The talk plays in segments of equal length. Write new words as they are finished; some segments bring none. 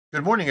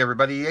Good morning,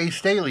 everybody.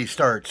 Ace Daily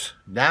starts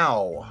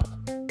now.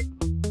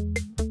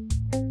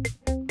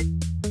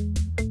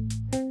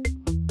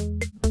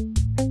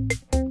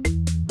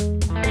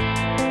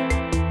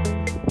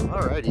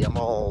 Alrighty, I'm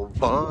all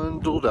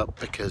bundled up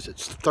because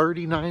it's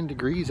 39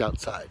 degrees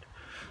outside.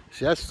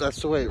 See, that's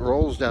the way it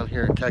rolls down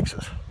here in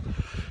Texas.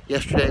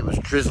 Yesterday it was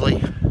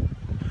drizzly.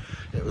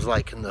 It was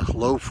like in the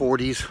low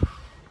 40s.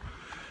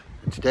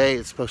 And today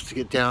it's supposed to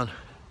get down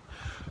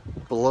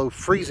below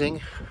freezing.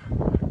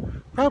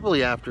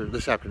 Probably after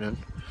this afternoon,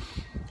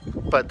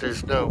 but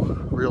there's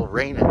no real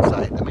rain in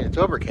sight. I mean, it's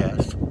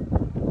overcast,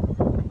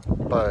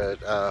 but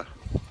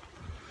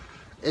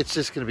it's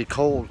just going to be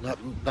cold,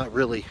 not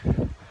really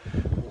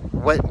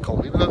wet and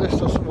cold, even though there's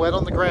still some wet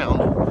on the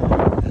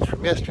ground. It's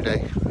from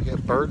yesterday. We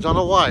got birds on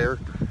a wire.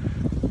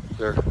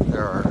 There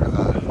are,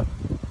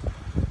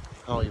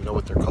 I don't even know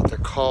what they're called. They're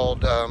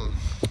called, I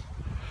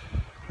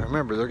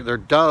remember, they're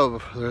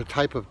dove. They're a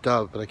type of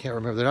dove, but I can't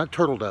remember. They're not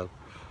turtle dove.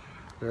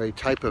 They're a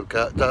type of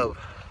dove.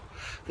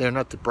 They're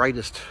not the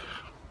brightest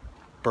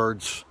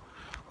birds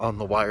on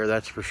the wire,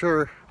 that's for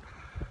sure.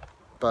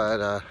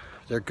 But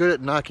they're good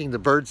at knocking the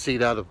bird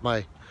seed out of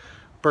my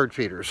bird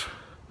feeders.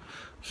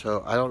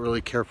 So I don't really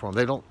care for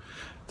them.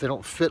 They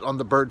don't fit on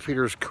the bird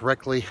feeders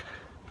correctly.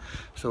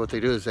 So what they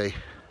do is they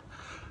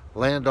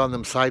land on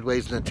them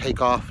sideways and then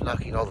take off,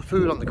 knocking all the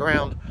food on the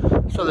ground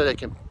so that they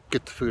can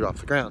get the food off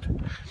the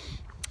ground.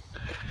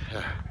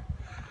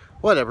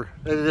 Whatever,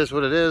 it is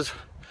what it is.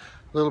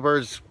 Little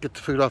birds get the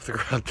food off the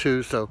ground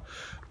too. So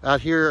out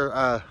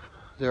here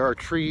there are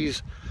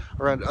trees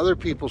around other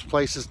people's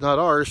places, not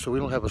ours, so we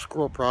don't have a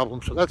squirrel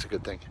problem, so that's a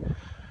good thing.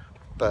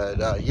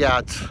 But yeah,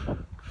 it's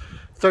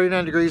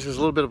 39 degrees. There's a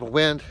little bit of a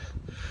wind.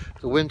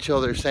 The wind chill,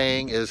 they're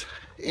saying, is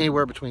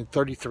anywhere between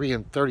 33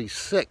 and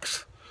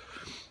 36.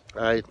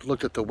 I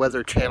looked at the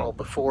Weather Channel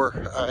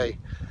before I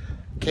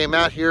came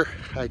out here.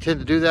 I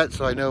tend to do that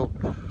so I know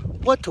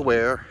what to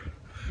wear.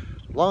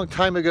 A long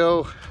time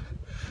ago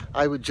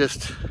I would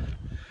just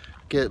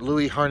get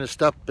Louis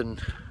harnessed up and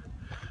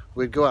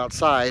we'd go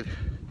outside,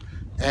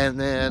 and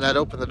then I'd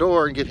open the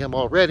door and get him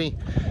all ready.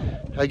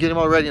 I'd get him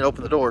all ready and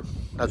open the door,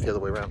 not the other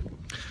way around.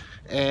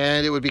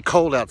 And it would be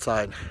cold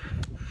outside.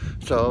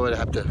 So I'd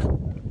have to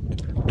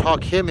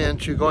talk him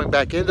into going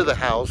back into the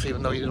house,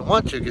 even though he didn't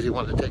want to because he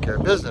wanted to take care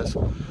of business.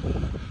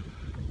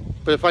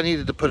 But if I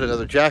needed to put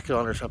another jacket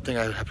on or something,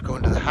 I'd have to go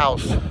into the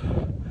house.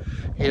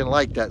 He didn't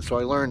like that, so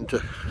I learned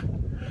to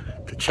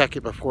check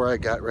it before I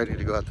got ready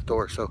to go out the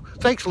door. So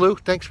thanks, Lou.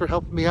 Thanks for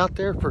helping me out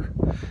there, for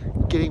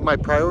getting my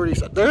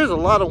priorities. There's a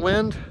lot of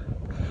wind.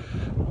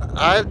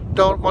 I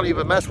don't want to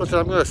even mess with it.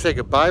 I'm going to say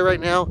goodbye right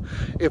now.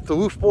 If the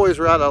Woof boys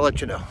are out, I'll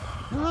let you know.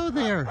 Hello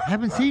there.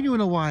 Haven't seen you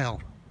in a while.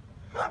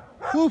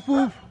 Woof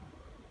woof.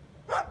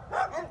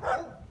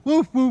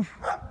 Woof woof.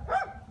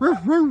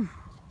 Woof woof.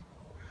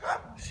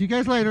 See you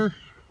guys later.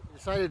 I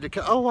decided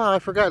to, oh wow, I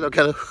forgot I've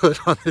got a hood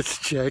on this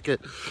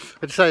jacket.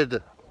 I decided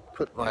to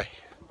put my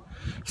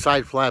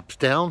side flaps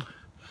down.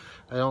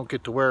 I don't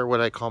get to wear what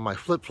I call my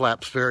flip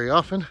flaps very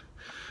often,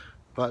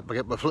 but I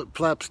get my flip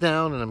flaps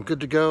down and I'm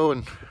good to go.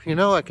 And you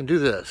know, I can do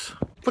this.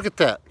 Look at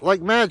that,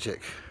 like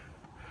magic.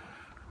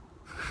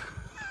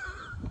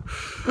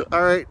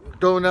 All right,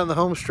 going down the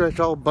home stretch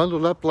all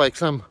bundled up like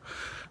some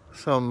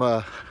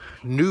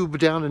noob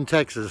down in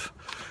Texas.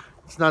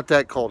 It's not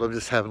that cold. I'm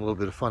just having a little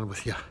bit of fun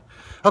with you.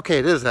 Okay,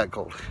 it is that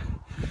cold,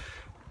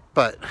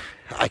 but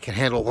I can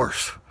handle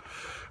worse.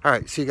 All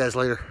right, see you guys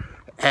later.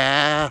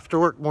 After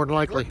work, more than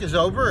likely. Work is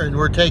over and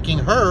we're taking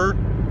her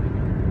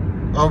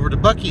over to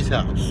Bucky's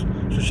house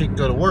so she can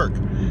go to work.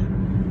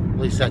 At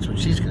least that's what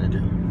she's gonna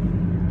do.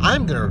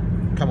 I'm gonna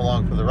come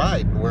along for the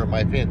ride and wear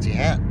my fancy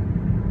hat.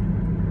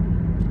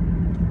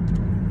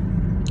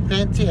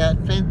 Fancy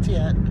hat, fancy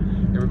hat.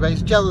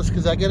 Everybody's jealous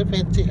because I get a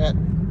fancy hat.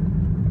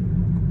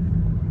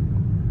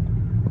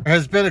 There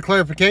has been a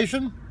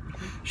clarification.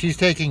 She's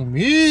taking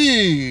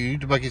me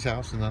to Bucky's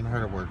house and then her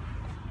to work.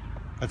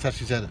 That's how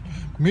she said it.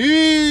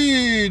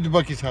 Me to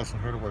Bucky's house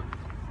and her to work.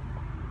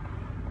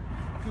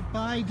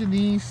 Goodbye,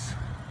 Denise.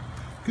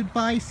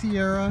 Goodbye,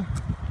 Sierra.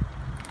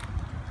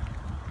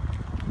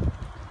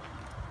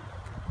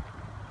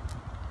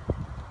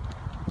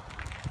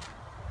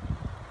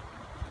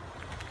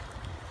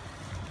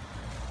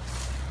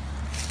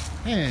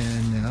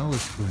 And now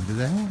let's go into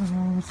the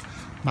house.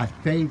 My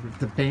favorite,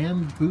 the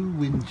bamboo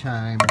wind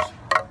chimes.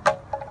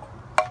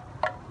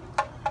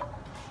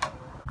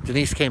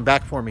 Denise came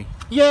back for me.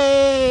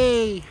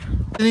 Yay!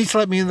 Denise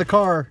let me in the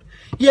car.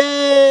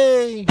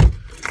 Yay!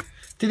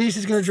 Denise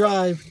is gonna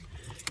drive.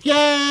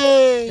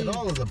 Yay! And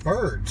all of the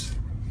birds.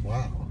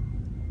 Wow.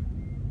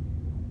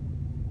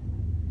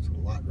 It's a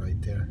lot right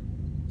there.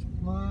 It's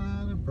a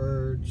lot of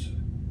birds.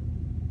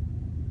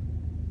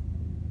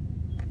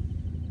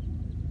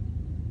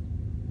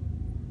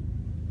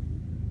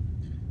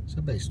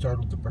 Somebody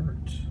startled the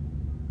birds.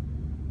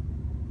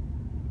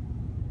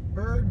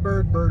 Bird,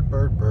 bird, bird,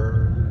 bird,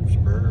 birds,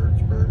 birds,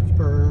 birds,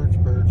 birds,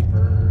 birds,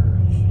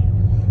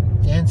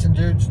 birds. Dancing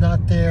dude's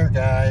not there,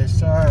 guys.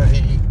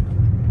 Sorry.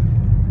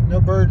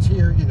 No birds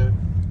here either.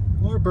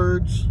 More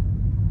birds.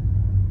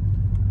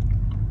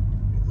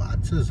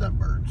 it says that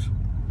birds.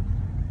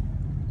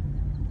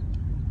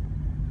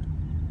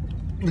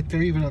 Look,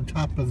 they're even on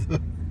top of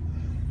the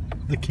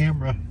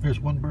camera. There's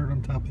one bird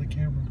on top of the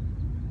camera.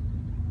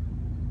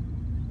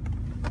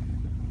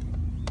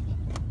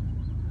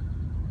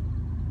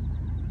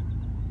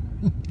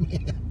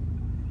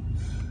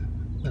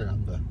 They're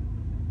on the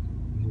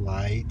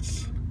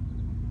lights.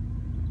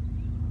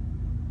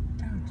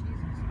 Oh, Jesus.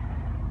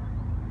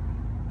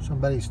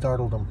 Somebody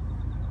startled them.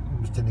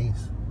 It was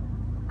Denise.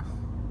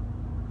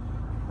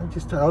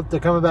 Oh, they're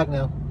coming back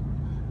now.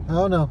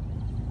 Oh no.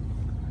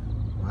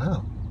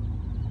 Wow.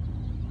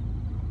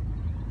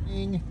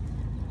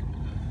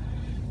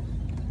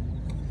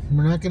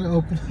 We're not going to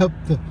open up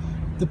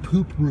the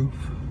poop roof.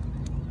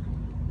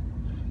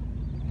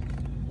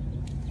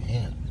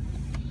 Man.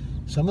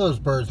 Some of those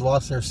birds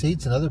lost their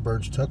seats and other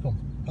birds took them.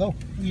 Oh,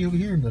 you over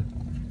here in the...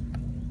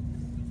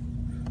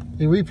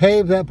 They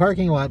repaved that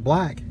parking lot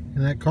black,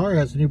 and that car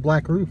has a new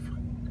black roof.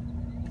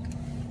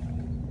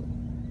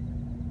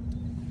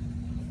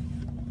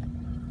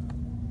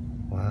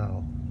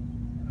 Wow.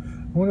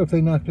 I wonder if they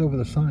knocked over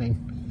the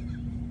sign.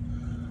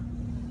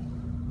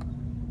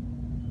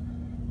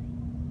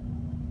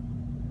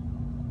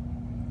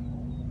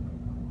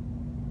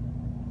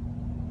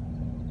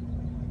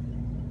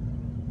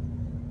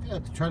 I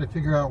have to try to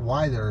figure out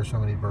why there are so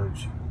many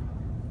birds.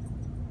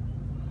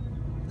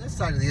 This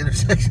side of the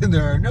intersection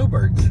there are no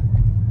birds.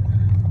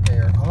 They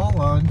are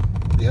all on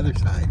the other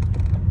side.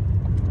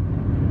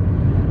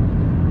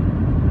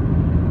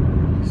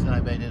 Lisa and I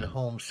made it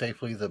home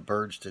safely. The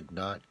birds did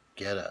not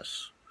get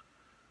us.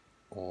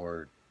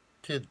 Or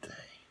did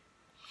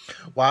they?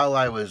 While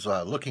I was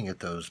looking at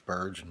those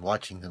birds and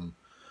watching them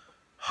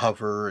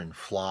hover and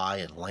fly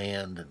and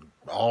land and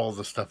all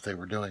the stuff they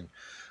were doing,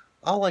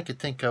 all I could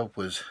think of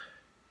was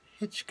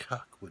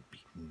Hitchcock Would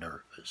Be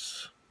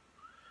Nervous.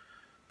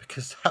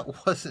 Because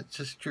that wasn't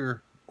just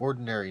your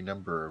ordinary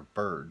number of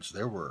birds.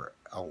 There were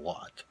a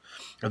lot.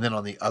 And then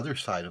on the other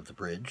side of the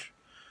bridge,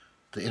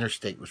 the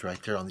interstate was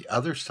right there. On the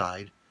other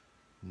side,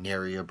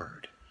 nary a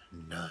bird.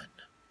 None.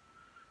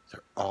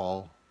 They're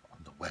all on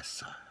the west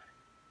side.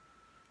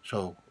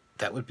 So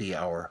that would be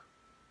our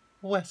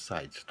west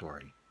side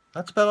story.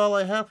 That's about all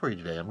I have for you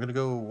today. I'm going to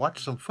go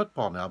watch some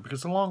football now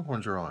because the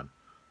Longhorns are on.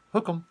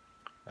 Hook 'em.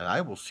 And I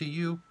will see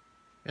you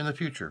in the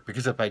future,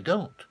 because if I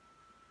don't,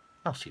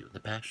 I'll see you in the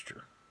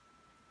pasture.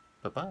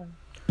 Bye-bye.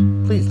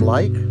 Please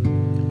like,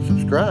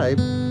 subscribe,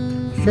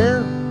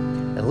 share,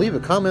 and leave a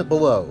comment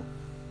below.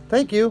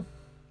 Thank you.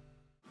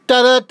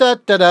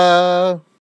 Da-da-da-da-da.